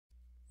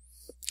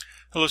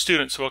Hello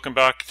students, welcome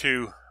back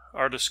to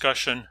our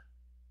discussion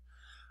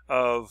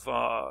of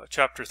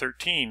chapter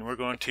 13. We're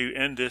going to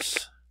end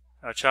this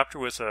chapter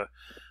with a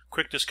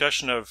quick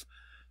discussion of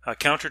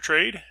counter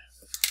trade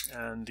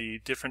and the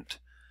different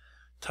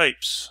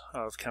types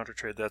of counter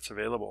trade that's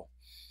available.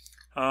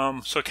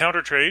 So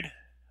counter trade,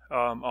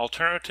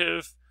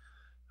 alternative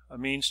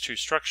means to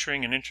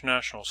structuring an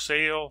international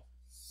sale,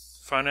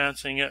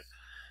 financing it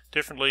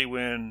differently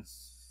when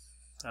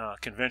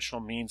conventional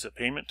means of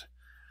payment,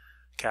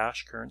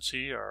 cash,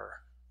 currency,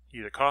 are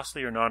either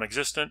costly or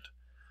non-existent,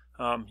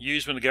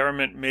 used when the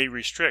government may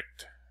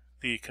restrict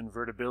the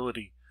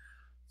convertibility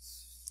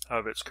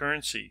of its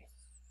currency.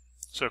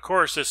 So of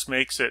course this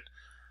makes it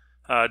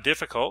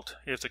difficult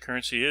if the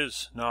currency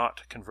is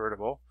not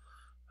convertible,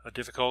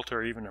 difficult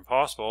or even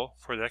impossible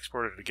for the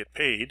exporter to get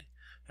paid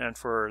and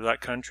for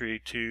that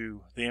country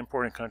to, the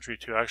importing country,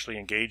 to actually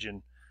engage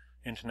in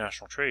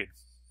international trade.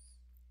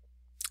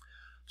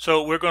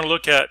 So we're going to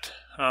look at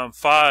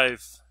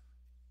 5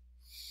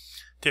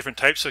 different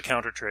types of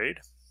counter trade.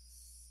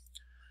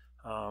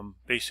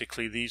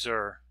 Basically it's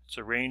a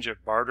range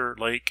of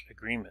barter-like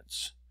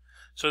agreements.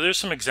 So there's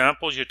some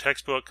examples. Your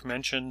textbook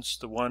mentions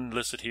the one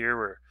listed here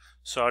where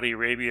Saudi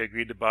Arabia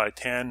agreed to buy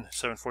 10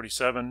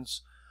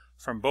 747s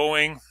from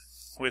Boeing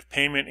with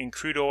payment in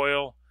crude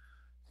oil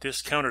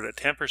discounted at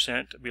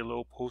 10%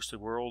 below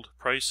posted world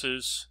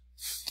prices.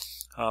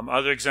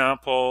 Other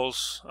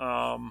examples,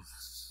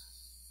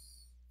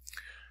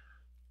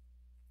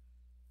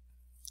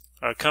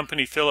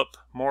 company Philip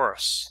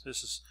Morris.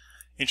 This is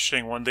an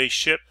interesting one. They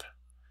ship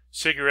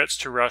cigarettes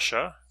to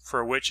Russia,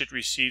 for which it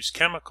receives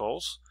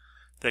chemicals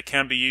that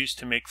can be used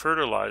to make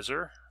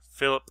fertilizer.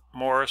 Philip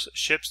Morris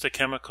ships the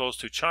chemicals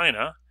to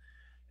China,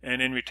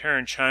 and in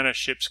return China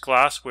ships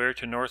glassware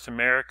to North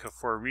America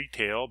for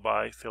retail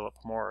by Philip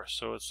Morris.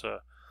 So it's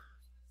a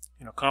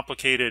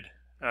complicated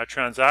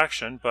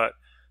transaction, but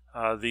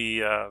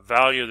the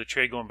value of the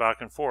trade going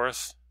back and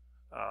forth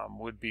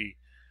would be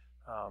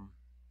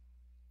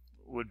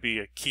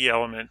a key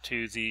element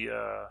to the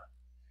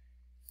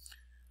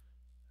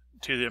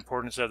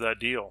importance of that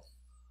deal.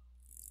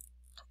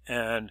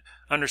 And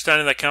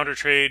understanding that counter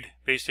trade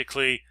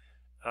basically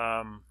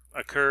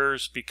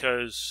occurs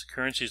because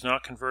currency is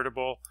not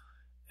convertible,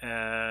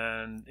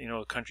 and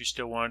countries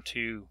still want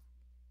to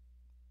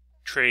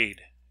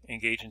trade,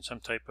 engage in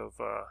some type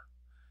of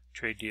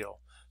trade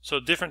deal. So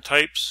different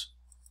types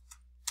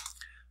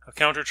of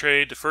counter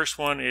trade. The first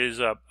one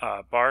is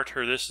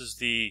barter. This is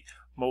the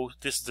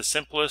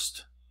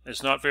simplest.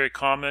 It's not very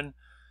common.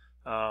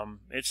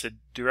 It's a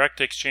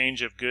direct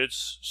exchange of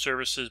goods,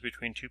 services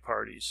between two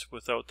parties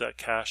without that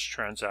cash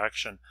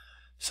transaction.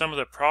 Some of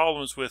the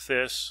problems with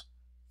this,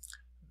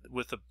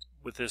 with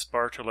this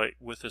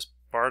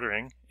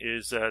bartering,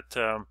 is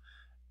that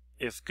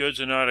if goods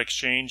are not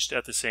exchanged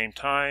at the same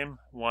time,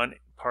 one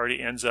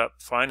party ends up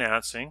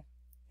financing,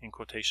 in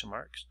quotation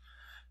marks,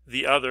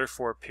 the other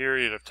for a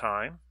period of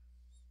time.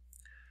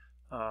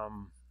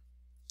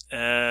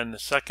 And the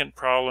second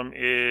problem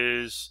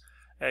is,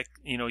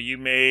 you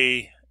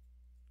may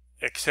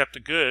accept the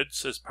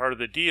goods as part of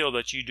the deal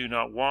that you do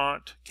not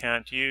want,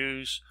 can't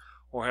use,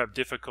 or have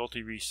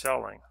difficulty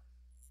reselling.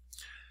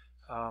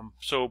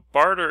 So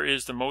barter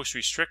is the most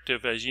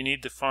restrictive, as you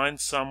need to find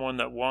someone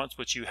that wants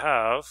what you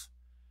have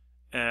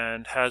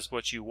and has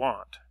what you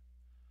want.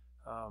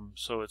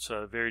 So it's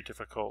a very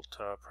difficult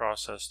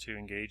process to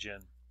engage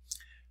in.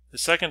 The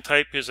second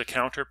type is a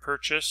counter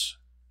purchase.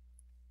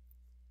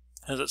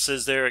 As it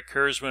says there, it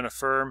occurs when a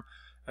firm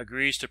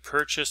agrees to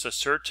purchase a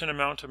certain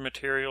amount of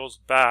materials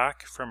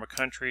back from a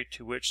country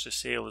to which the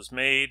sale is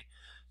made.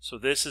 So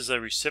this is a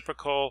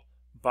reciprocal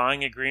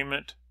buying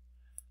agreement.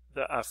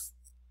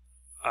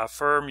 A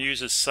firm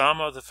uses some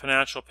of the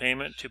financial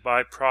payment to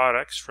buy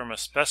products from a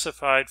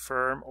specified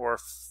firm or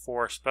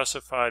for a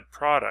specified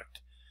product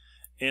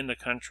in the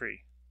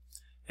country.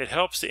 It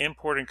helps the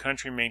importing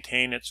country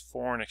maintain its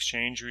foreign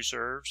exchange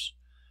reserves,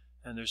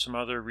 and there's some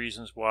other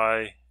reasons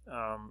why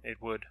it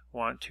would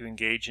want to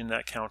engage in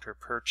that counter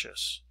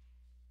purchase.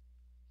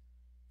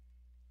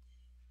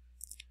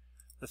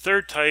 The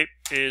third type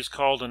is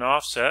called an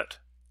offset.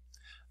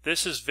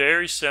 This is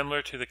very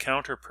similar to the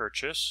counter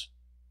purchase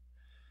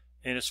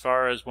in as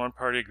far as one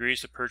party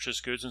agrees to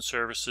purchase goods and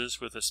services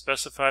with a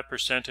specified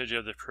percentage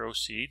of the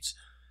proceeds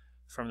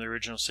from the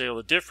original sale.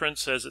 The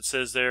difference, as it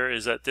says there,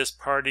 is that this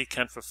party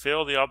can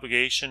fulfill the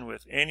obligation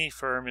with any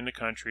firm in the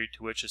country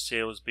to which a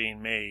sale is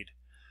being made.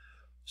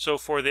 So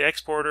for the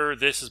exporter,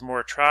 this is more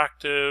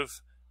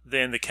attractive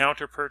than the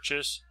counter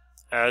purchase,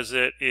 as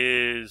it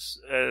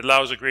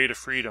allows a greater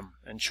freedom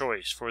and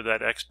choice for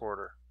that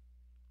exporter.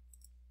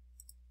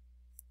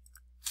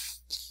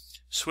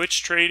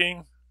 Switch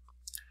trading.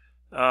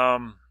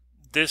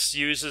 This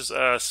uses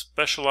a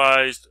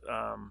specialized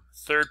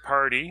third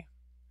party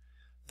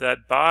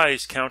that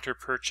buys counter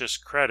purchase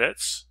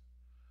credits,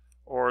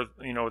 or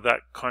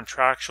that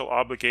contractual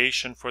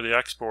obligation for the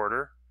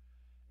exporter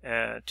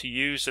to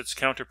use its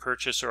counter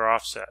purchase or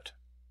offset.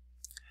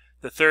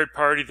 The third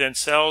party then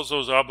sells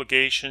those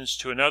obligations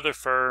to another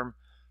firm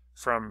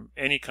from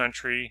any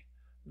country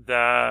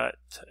that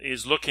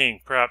is looking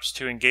perhaps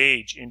to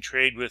engage in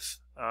trade with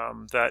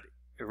that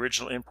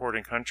original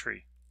importing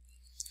country.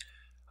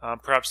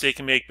 Perhaps they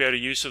can make better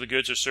use of the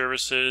goods or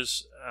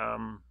services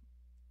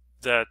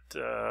that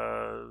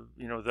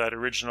that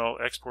original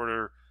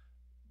exporter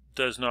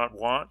does not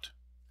want.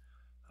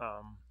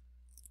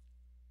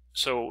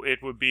 So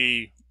it would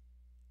be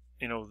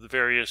the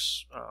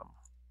various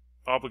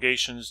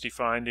obligations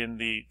defined in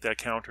that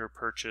counter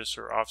purchase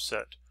or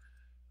offset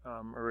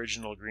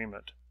original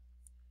agreement.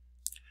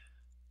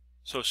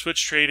 So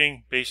switch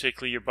trading,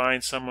 basically you're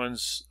buying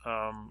someone's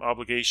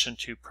obligation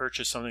to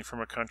purchase something from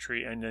a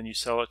country, and then you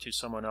sell it to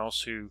someone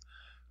else who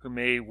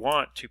may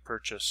want to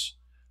purchase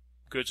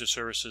goods or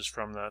services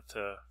from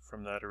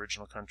that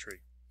original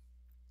country.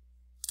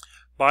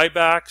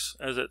 Buybacks,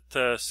 as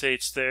it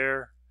states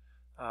there,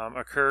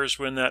 occurs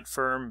when that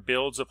firm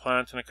builds a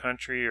plant in a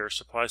country or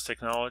supplies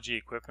technology,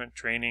 equipment,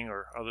 training,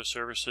 or other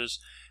services,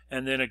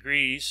 and then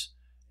agrees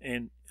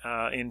in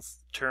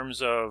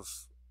terms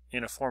of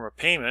in a form of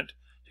payment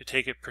to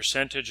take a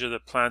percentage of the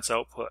plant's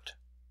output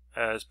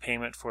as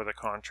payment for the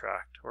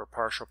contract, or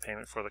partial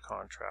payment for the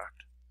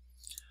contract.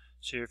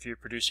 So if you're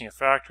producing a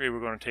factory,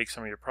 we're going to take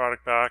some of your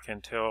product back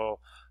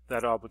until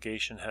that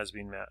obligation has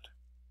been met.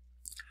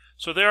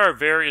 So there are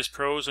various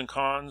pros and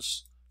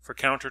cons for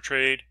counter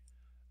trade.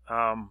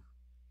 A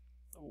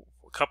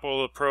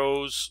couple of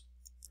pros,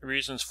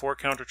 reasons for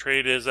counter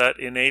trade, is that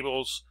it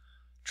enables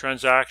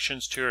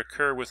transactions to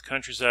occur with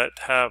countries that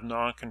have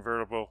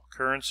non-convertible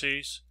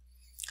currencies.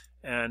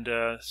 And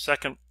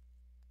second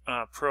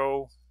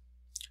pro,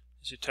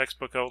 as your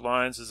textbook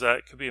outlines, is that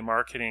it could be a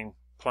marketing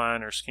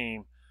plan or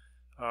scheme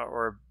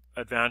or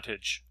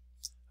advantage.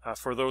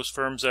 For those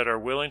firms that are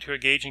willing to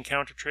engage in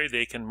counter trade,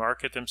 they can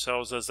market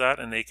themselves as that,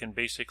 and they can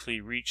basically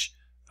reach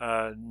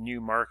new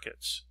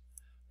markets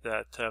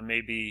that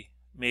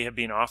may have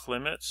been off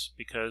limits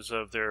because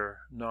of their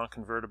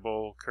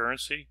non-convertible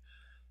currency,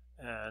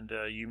 and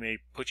you may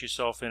put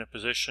yourself in a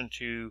position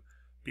to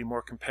be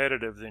more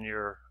competitive than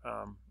your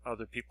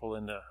other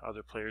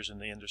players in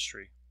the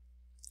industry.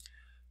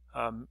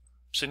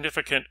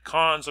 Significant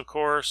cons, of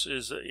course,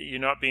 is you're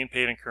not being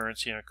paid in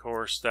currency, and of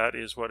course that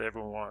is what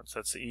everyone wants.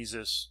 That's the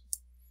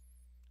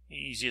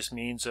easiest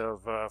means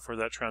of for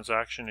that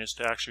transaction, is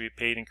to actually be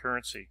paid in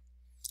currency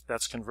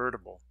that's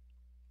convertible.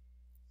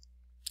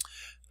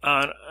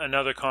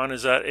 Another con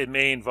is that it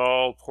may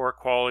involve poor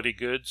quality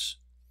goods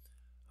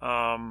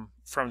from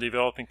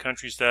developing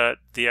countries that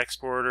the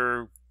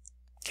exporter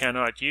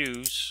cannot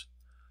use,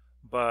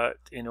 but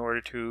in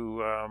order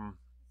to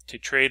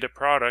trade a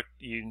product,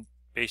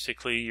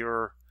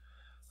 you're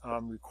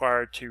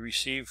required to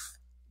receive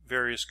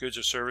various goods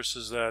or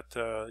services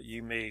that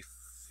you may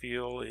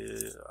feel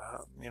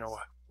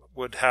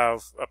would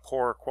have a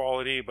poor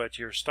quality, but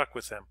you're stuck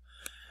with them,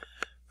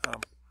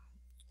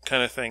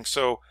 kind of thing.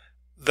 So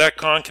that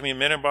con can be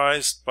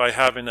minimized by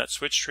having that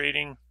switch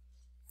trading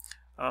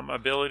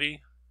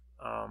ability.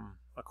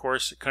 Of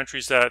course,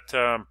 countries that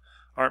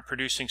aren't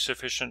producing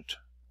sufficient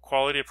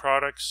quality of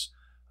products,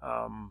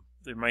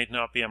 there might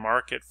not be a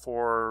market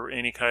for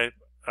any kind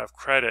of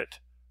credit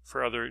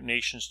for other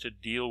nations to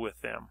deal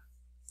with them.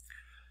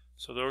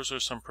 So those are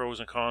some pros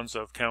and cons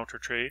of counter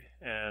trade,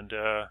 and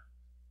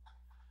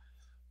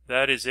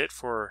that is it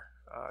for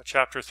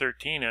Chapter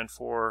 13 and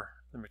for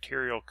the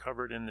material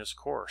covered in this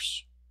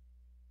course.